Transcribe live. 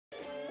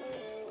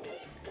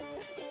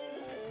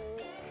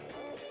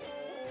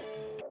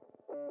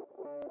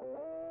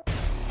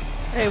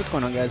Hey, what's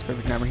going on, guys?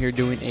 Perfect Nightmare here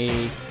doing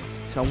a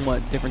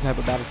somewhat different type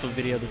of Battlefield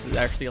video. This is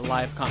actually a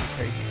live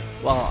commentary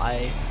while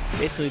I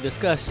basically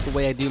discuss the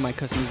way I do my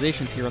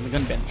customizations here on the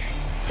gun bench.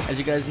 As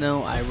you guys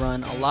know, I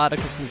run a lot of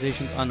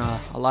customizations on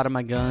a lot of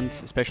my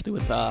guns, especially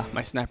with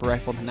my sniper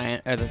rifle, the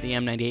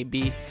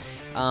M98B.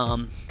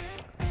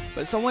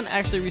 But someone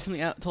actually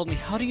recently told me,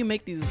 how do you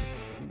make these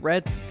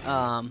red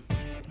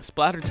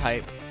splatter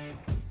type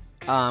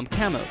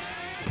camos?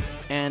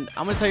 And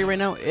I'm going to tell you right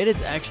now, it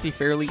is actually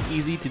fairly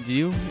easy to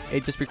do.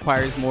 It just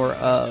requires more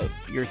of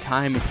your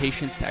time and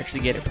patience to actually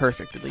get it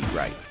perfectly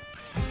right.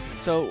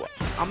 So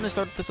I'm going to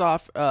start this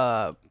off.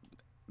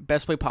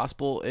 Best way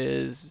possible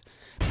is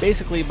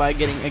basically by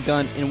getting a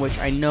gun in which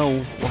I know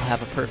will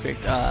have a perfect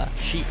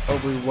sheet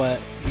over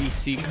what we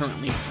see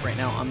currently right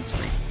now on the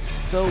screen.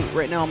 So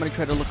right now I'm going to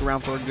try to look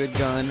around for a good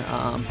gun.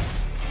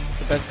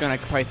 The best gun I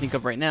could probably think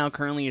of right now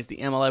currently is the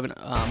M11.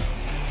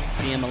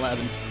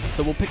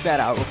 So we'll pick that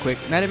out real quick.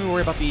 Not even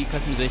worry about the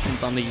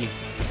customizations on the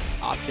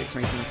optics or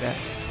anything like that.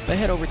 But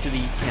head over to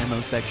the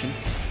camo section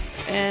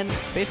and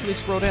basically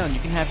scroll down.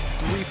 You can have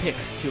 3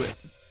 picks to it.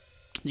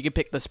 You can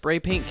pick the spray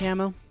paint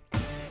camo,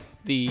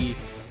 the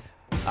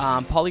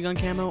polygon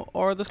camo,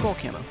 or the skull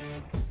camo.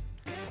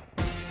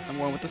 I'm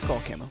going with the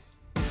skull camo.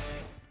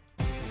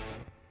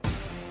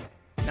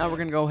 Now we're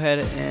going to go ahead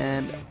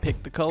and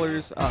pick the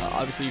colors.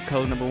 Obviously your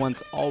color number 1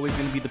 is always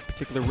going to be the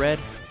particular red.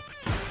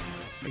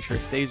 Make sure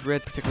it stays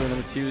red. Particular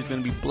number 2 is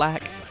going to be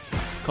black.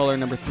 Color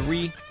number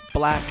 3,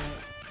 black.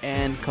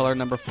 And color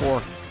number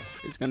 4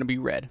 is going to be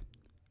red.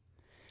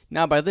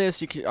 Now by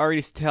this, you can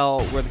already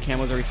tell where the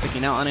camo is already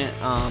sticking out on it.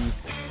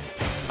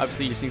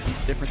 Obviously you're seeing some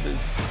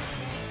differences.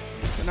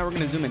 So now we're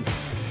going to zoom in.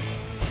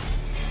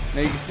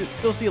 Now you can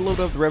still see a little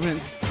bit of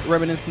the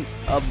reminiscence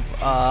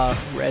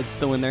of red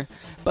still in there.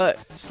 But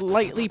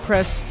slightly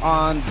press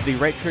on the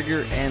right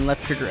trigger and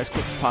left trigger as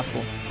quick as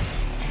possible.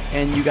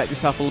 And you got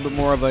yourself a little bit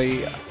more of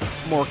a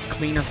more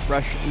cleaner,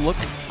 fresh look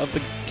of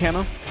the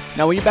camo.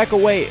 Now when you back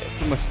away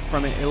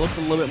from it, it looks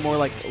a little bit more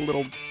like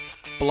little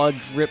blood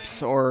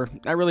drips, or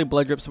not really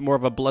blood drips, but more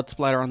of a blood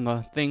splatter on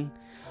the thing.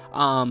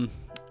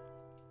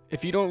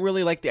 If you don't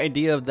really like the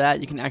idea of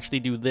that, you can actually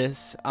do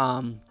this.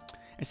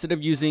 Instead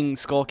of using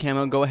skull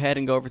camo, go ahead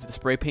and go over to the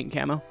spray paint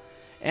camo.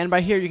 And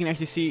by here you can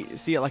actually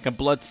see it like a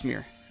blood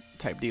smear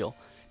type deal.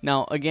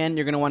 Now again,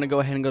 you're going to want to go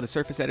ahead and go to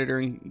surface editor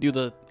and do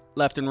the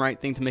left and right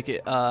thing to make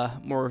it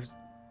more,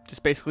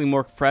 just basically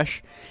more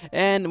fresh.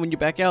 And when you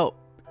back out,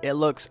 it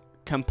looks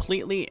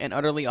completely and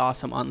utterly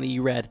awesome on the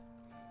red.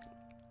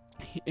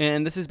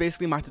 And this is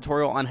basically my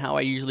tutorial on how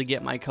I usually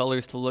get my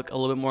colors to look a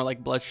little bit more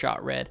like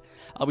bloodshot red.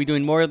 I'll be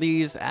doing more of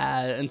these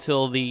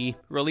until the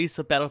release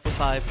of Battlefield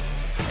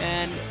 5.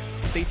 And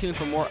stay tuned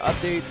for more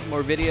updates,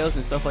 more videos,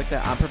 and stuff like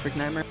that on Perfect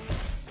Nightmare.